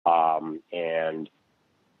And,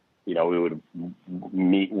 we would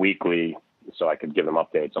meet weekly so I could give them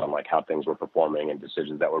updates on like how things were performing and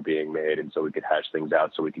decisions that were being made. And so we could hash things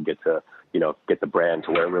out so we could get to, get the brand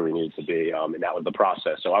to where it really needed to be. And that was the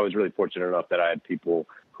process. So I was really fortunate enough that I had people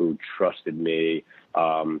who trusted me.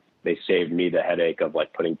 They saved me the headache of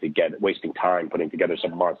like wasting time putting together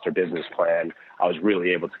some monster business plan. I was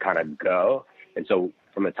really able to kind of go. And so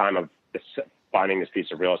from the time of finding this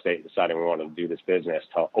piece of real estate and deciding we wanted to do this business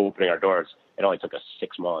to opening our doors, it only took us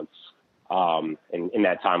 6 months. And in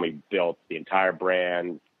that time, we built the entire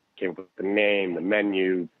brand, came up with the name, the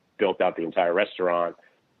menu, built out the entire restaurant,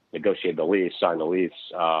 negotiated the lease, signed the lease.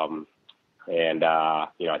 I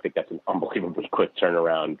think that's an unbelievably quick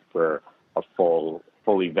turnaround for a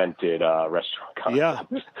fully vented restaurant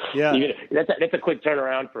concept. Yeah. That's a quick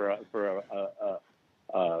turnaround for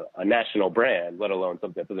a national brand, let alone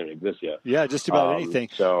something that doesn't exist yet. Yeah, just about anything.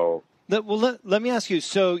 So. Let me ask you.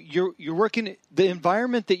 So you're working the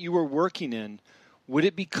environment that you were working in. Would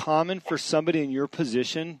it be common for somebody in your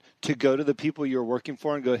position to go to the people you're working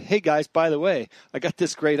for and go, "Hey guys, by the way, I got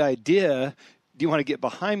this great idea. Do you want to get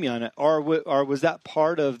behind me on it?" Or was that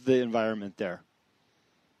part of the environment there?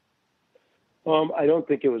 I don't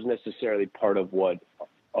think it was necessarily part of what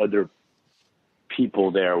other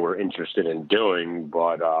people there were interested in doing,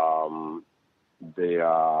 but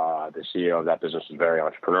the CEO of that business is very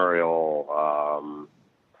entrepreneurial,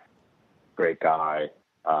 great guy,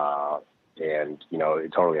 and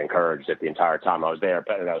totally encouraged it the entire time I was there.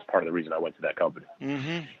 But that was part of the reason I went to that company.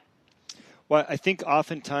 Mm-hmm. Well, I think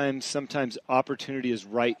sometimes opportunity is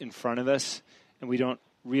right in front of us, and we don't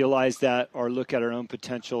realize that or look at our own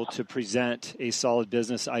potential to present a solid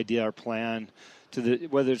business idea or plan to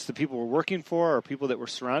whether it's the people we're working for or people that we're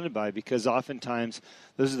surrounded by, because oftentimes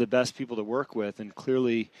those are the best people to work with. And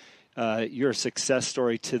clearly you're a success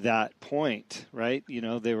story to that point, right?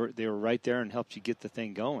 They were right there and helped you get the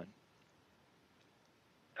thing going.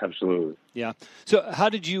 Absolutely. Yeah. So how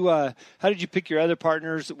did you pick your other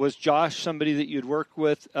partners? Was Josh somebody that you'd worked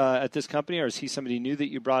with at this company, or is he somebody new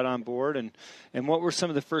that you brought on board? And what were some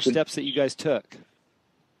of the first steps that you guys took?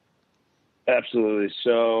 Absolutely.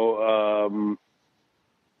 So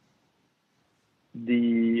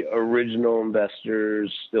the original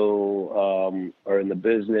investors still are in the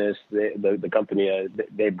business. The company,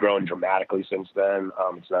 they've grown dramatically since then.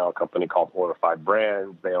 It's now a company called Fortified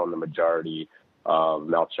Brands. They own the majority of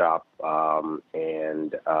MeltShop.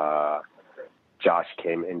 And Josh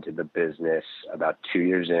came into the business about 2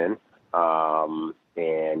 years in,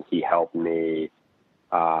 and he helped me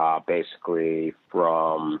basically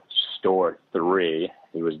from store 3.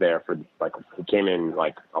 He was there for he came in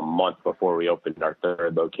like a month before we opened our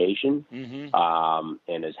 3rd location,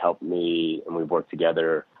 and has helped me, and we've worked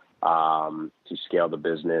together to scale the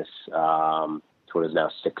business to what is now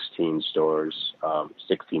 16 stores,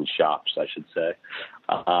 16 shops, I should say.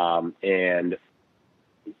 And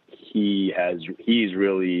he's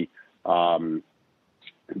really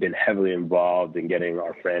been heavily involved in getting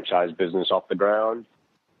our franchise business off the ground.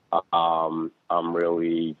 I'm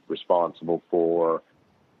really responsible for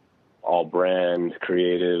all brand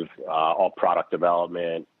creative, all product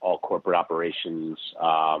development, all corporate operations,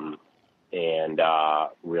 and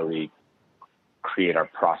really create our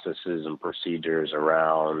processes and procedures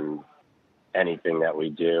around anything that we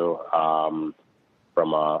do.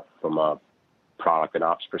 From a product and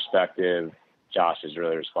ops perspective, Josh is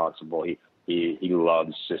really responsible. He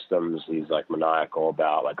loves systems. He's like maniacal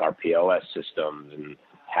about like our POS systems and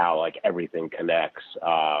how like everything connects.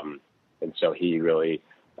 And so he really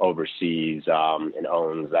oversees and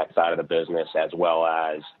owns that side of the business, as well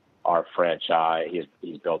as our franchise.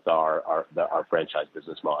 He's built our franchise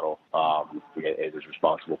business model. He is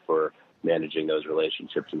responsible for managing those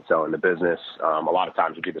relationships and selling the business. A lot of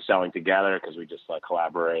times we do the selling together because we just like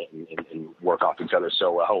collaborate and work off each other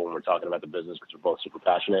so well when we're talking about the business, because we're both super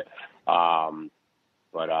passionate.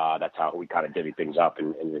 But that's how we kind of divvy things up,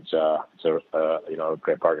 and it's a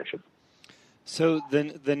great partnership. So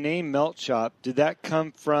the name MeltShop, did that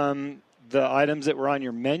come from the items that were on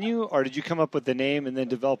your menu, or did you come up with the name and then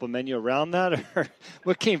develop a menu around that, or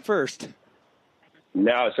what came first?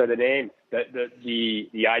 No, so the name,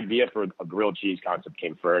 the idea for a grilled cheese concept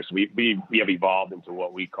came first. We have evolved into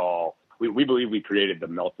what we call, we believe we created the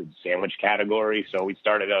melted sandwich category. So we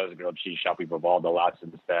started out as a grilled cheese shop. We've evolved a lot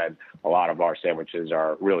since then. A lot of our sandwiches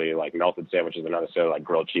are really like melted sandwiches and not necessarily like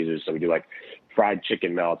grilled cheeses. So we do like fried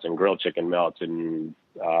chicken melts and grilled chicken melts and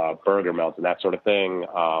burger melts and that sort of thing,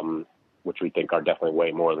 which we think are definitely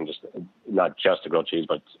way more than not just a grilled cheese,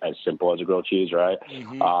 but as simple as a grilled cheese, right?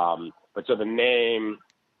 Mm-hmm. But so the name,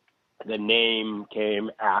 the name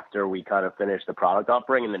came after we kind of finished the product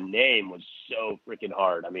offering, and the name was so freaking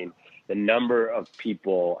hard. I mean, the number of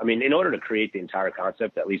people, I mean, in order to create the entire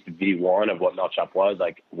concept, at least V1 of what MeltShop was,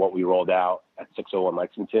 like what we rolled out at 601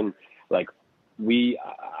 Lexington, like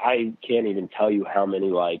I can't even tell you how many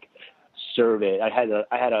like survey. I had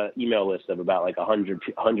a email list of about like 100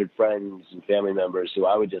 friends and family members who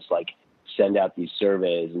I would just like send out these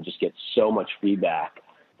surveys and just get so much feedback.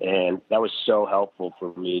 And that was so helpful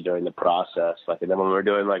for me during the process. Like, and then when we were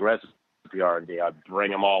doing like recipe R&D, I'd bring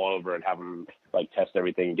them all over and have them like test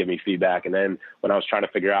everything and give me feedback. And then when I was trying to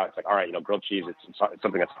figure out, it's like, all right, grilled cheese, it's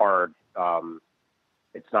something that's hard.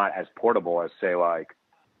 It's not as portable as say like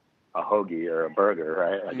a hoagie or a burger,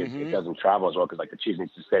 right? Like it doesn't travel as well because like the cheese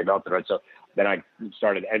needs to stay melted, right? So then I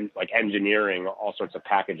started engineering all sorts of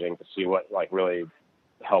packaging to see what like really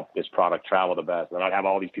help this product travel the best. And I'd have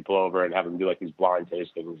all these people over and have them do like these blind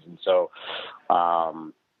tastings. And so,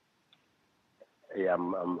 yeah,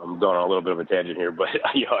 I'm going on a little bit of a tangent here, but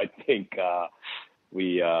I think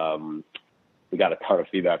we got a ton of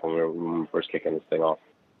feedback when we were first kicking this thing off.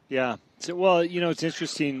 Yeah. So, well, it's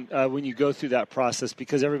interesting when you go through that process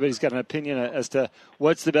because everybody's got an opinion as to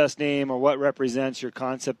what's the best name or what represents your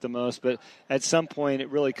concept the most. But at some point, it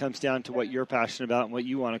really comes down to what you're passionate about and what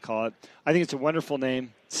you want to call it. I think it's a wonderful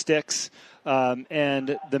name, sticks.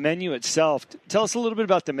 And the menu itself, tell us a little bit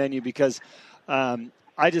about the menu because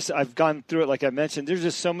I've gone through it like I mentioned. There's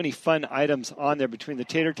just so many fun items on there between the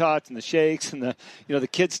tater tots and the shakes and the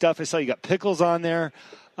kid stuff. I saw you got pickles on there.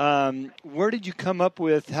 Where did you come up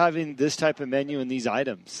with having this type of menu and these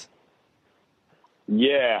items?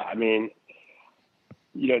 Yeah, I mean,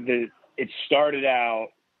 it started out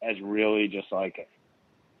as really just like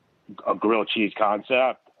a grilled cheese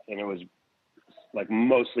concept, and it was like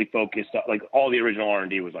mostly focused on, like all the original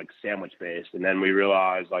R&D was like sandwich based, and then we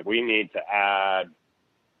realized like we need to add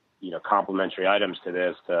complementary items to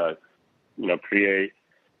this to create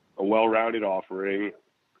a well-rounded offering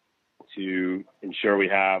to ensure we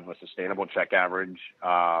have a sustainable check average,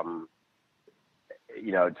 to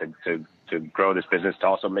grow this business, to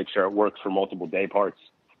also make sure it works for multiple day parts.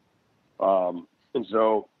 And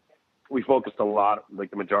so we focused a lot, like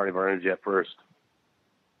the majority of our energy at first,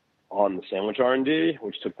 on the sandwich R&D,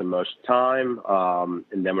 which took the most time.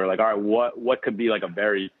 And then we're like, all right, what could be like a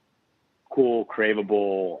very cool,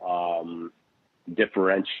 craveable,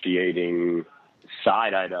 differentiating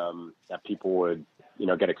side item that people would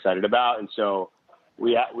get excited about. And so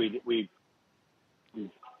we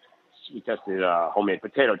tested homemade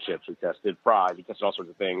potato chips, we tested fries, we tested all sorts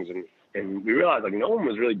of things, and we realized like no one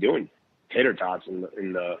was really doing tater tots in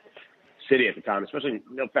the city at the time, especially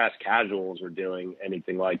no fast casuals were doing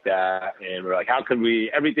anything like that. And we're like, how could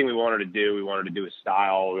everything we wanted to do with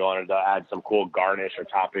style, we wanted to add some cool garnish or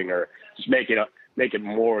topping or just make it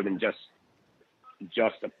more than just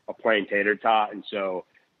a plain tater tot. And so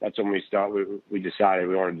that's when we decided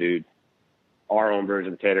we wanted to do our own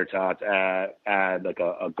version of tater tots, add like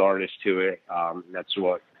a garnish to it. That's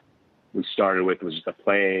what we started with, was just a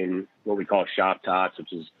plain, what we call shop tots,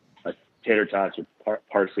 which is a tater tots with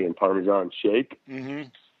parsley and Parmesan shake. And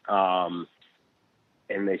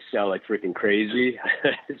they sell like freaking crazy.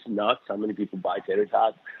 It's nuts how many people buy tater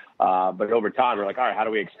tots. But over time, we're like, all right, how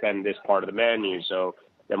do we expand this part of the menu? So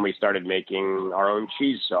then we started making our own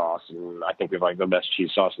cheese sauce, and I think we have like the best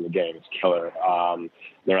cheese sauce in the game. It's killer.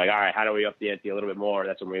 They're like, all right, how do we up the ante a little bit more?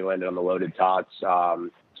 That's when we landed on the loaded tots. So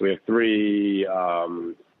we have 3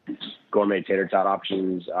 gourmet tater tot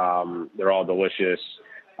options. They're all delicious.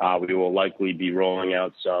 We will likely be rolling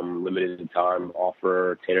out some limited time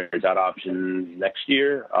offer tater tot options next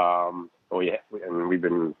year. And we've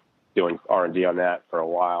been doing R&D on that for a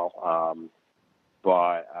while.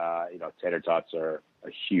 But tater tots are a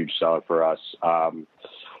huge seller for us.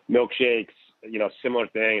 Milkshakes, similar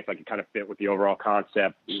thing. It's like it kind of fit with the overall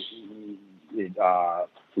concept. We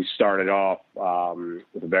started off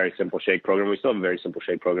with a very simple shake program. We still have a very simple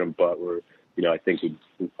shake program, but I think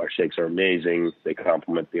our shakes are amazing. They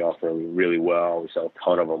complement the offering really well. We sell a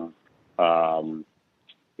ton of them.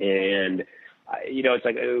 It's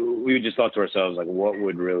like we just thought to ourselves, like, what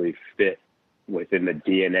would really fit within the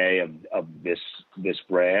DNA of this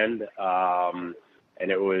brand? And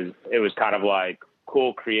it was kind of like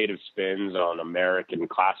cool creative spins on American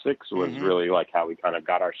classics was really like how we kind of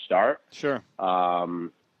got our start. Sure.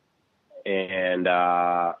 And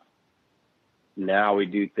now we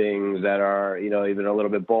do things that are, even a little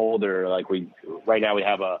bit bolder. Like right now we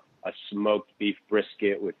have a smoked beef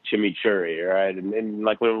brisket with chimichurri, right? And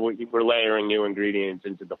like we're layering new ingredients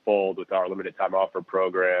into the fold with our limited time offer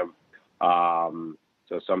program.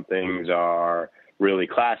 So some things are really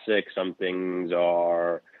classic. Some things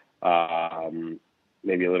are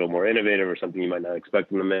maybe a little more innovative or something you might not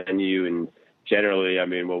expect in the menu. And generally, I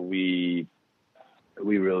mean, what we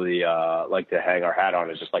really like to hang our hat on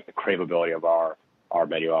is just like the craveability of our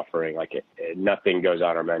menu offering. Like nothing goes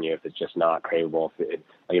on our menu if it's just not craveable.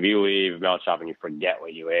 If you leave MeltShop and you forget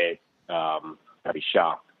what you ate, I'd be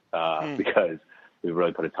shocked because we've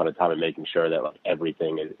really put a ton of time in making sure that like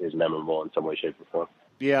everything is memorable in some way, shape, or form.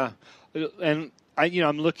 Yeah, and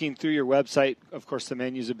I'm looking through your website. Of course, the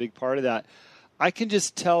menu is a big part of that. I can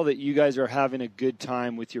just tell that you guys are having a good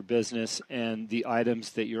time with your business and the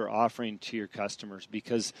items that you're offering to your customers,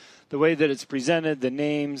 because the way that it's presented, the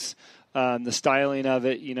names, the styling of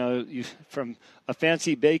it, from a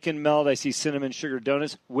fancy bacon melt, I see cinnamon sugar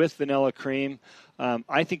donuts with vanilla cream.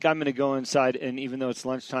 I think I'm going to go inside, and even though it's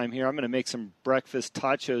lunchtime here, I'm going to make some breakfast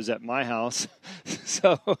tachos at my house.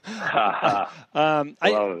 So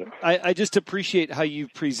I just appreciate how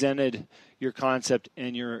you've presented your concept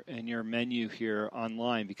and your menu here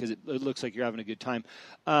online, because it looks like you're having a good time.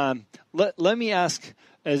 Let me ask,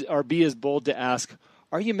 or be as bold to ask,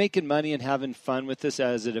 are you making money and having fun with this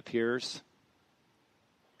as it appears?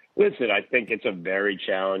 Listen, I think it's a very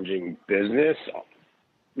challenging business,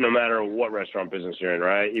 no matter what restaurant business you're in,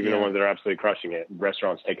 right? Even the ones that are absolutely crushing it.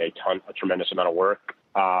 Restaurants take a tremendous amount of work.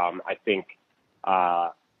 I think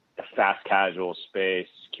the fast casual space,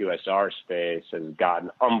 QSR space, has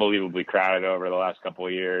gotten unbelievably crowded over the last couple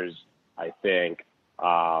of years. I think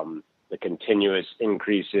the continuous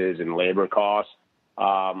increases in labor costs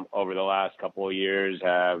over the last couple of years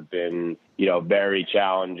have been, very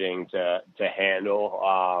challenging to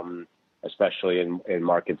handle, especially in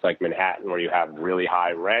markets like Manhattan, where you have really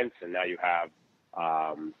high rents, and now you have,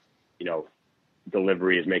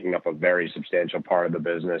 delivery is making up a very substantial part of the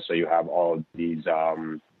business. So you have all of these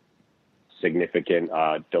significant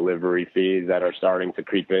delivery fees that are starting to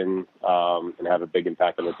creep in and have a big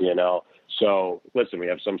impact on the P&L. So listen, we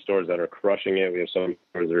have some stores that are crushing it. We have some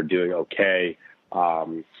stores that are doing okay.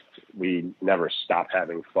 We never stop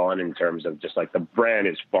having fun in terms of just like the brand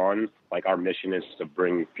is fun. Like our mission is to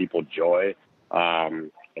bring people joy.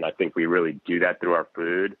 And I think we really do that through our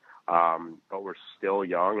food. But we're still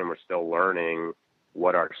young and we're still learning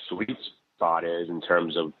what our sweet spot is in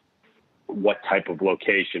terms of what type of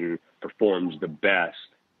location performs the best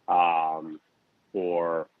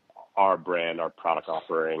for our brand, our product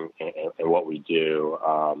offering, and what we do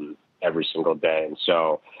every single day. And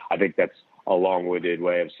so I think that's a long-winded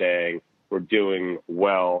way of saying we're doing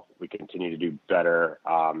well. We continue to do better.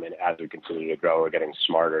 And as we continue to grow, we're getting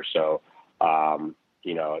smarter. So,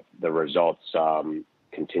 the results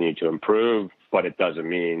continue to improve, but it doesn't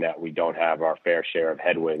mean that we don't have our fair share of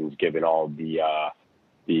headwinds, given all the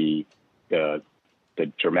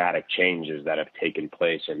dramatic changes that have taken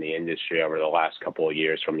place in the industry over the last couple of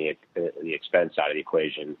years from the expense side of the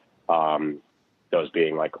equation, those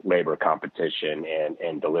being like labor competition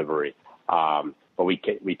and delivery. But we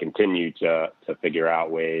continue to figure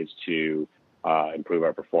out ways to improve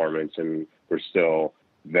our performance, and we're still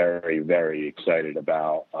very, very excited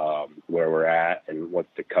about where we're at and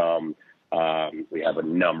what's to come. We have a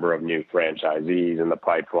number of new franchisees in the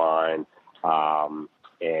pipeline,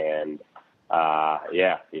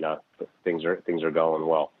 things are going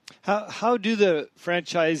well. How do the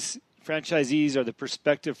franchisees or the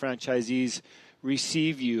prospective franchisees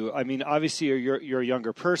receive you? I mean, obviously you're a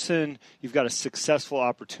younger person. You've got a successful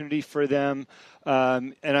opportunity for them,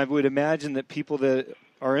 and I would imagine that people that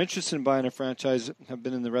are interested in buying a franchise have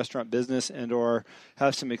been in the restaurant business and or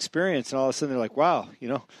have some experience, and all of a sudden they're like, wow,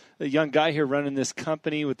 a young guy here running this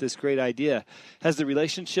company with this great idea. Has the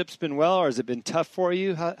relationships been well, or has it been tough for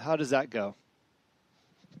you? How does that go?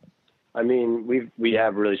 I mean, we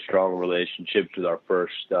have really strong relationships with our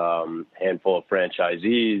first handful of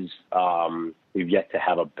franchisees. We've yet to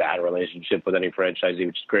have a bad relationship with any franchisee,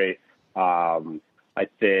 which is great. I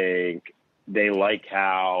think they like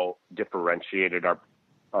how differentiated our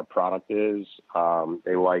product is.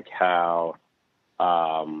 They like how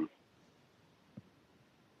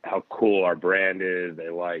cool our brand is. They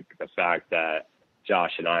like the fact that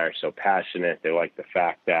Josh and I are so passionate. They like the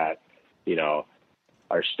fact that,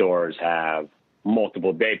 our stores have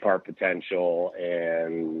multiple day part potential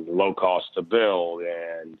and low cost to build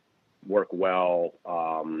and work well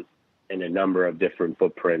in a number of different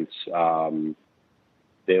footprints.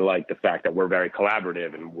 They like the fact that we're very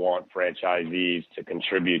collaborative and want franchisees to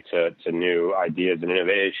contribute to new ideas and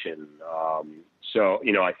innovation. I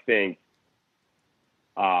think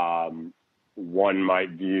one might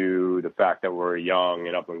view the fact that we're young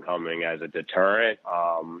and up and coming as a deterrent.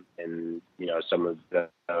 And some of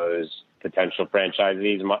those potential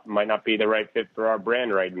franchisees might not be the right fit for our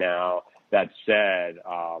brand right now. That said,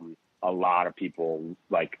 a lot of people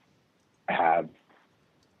like have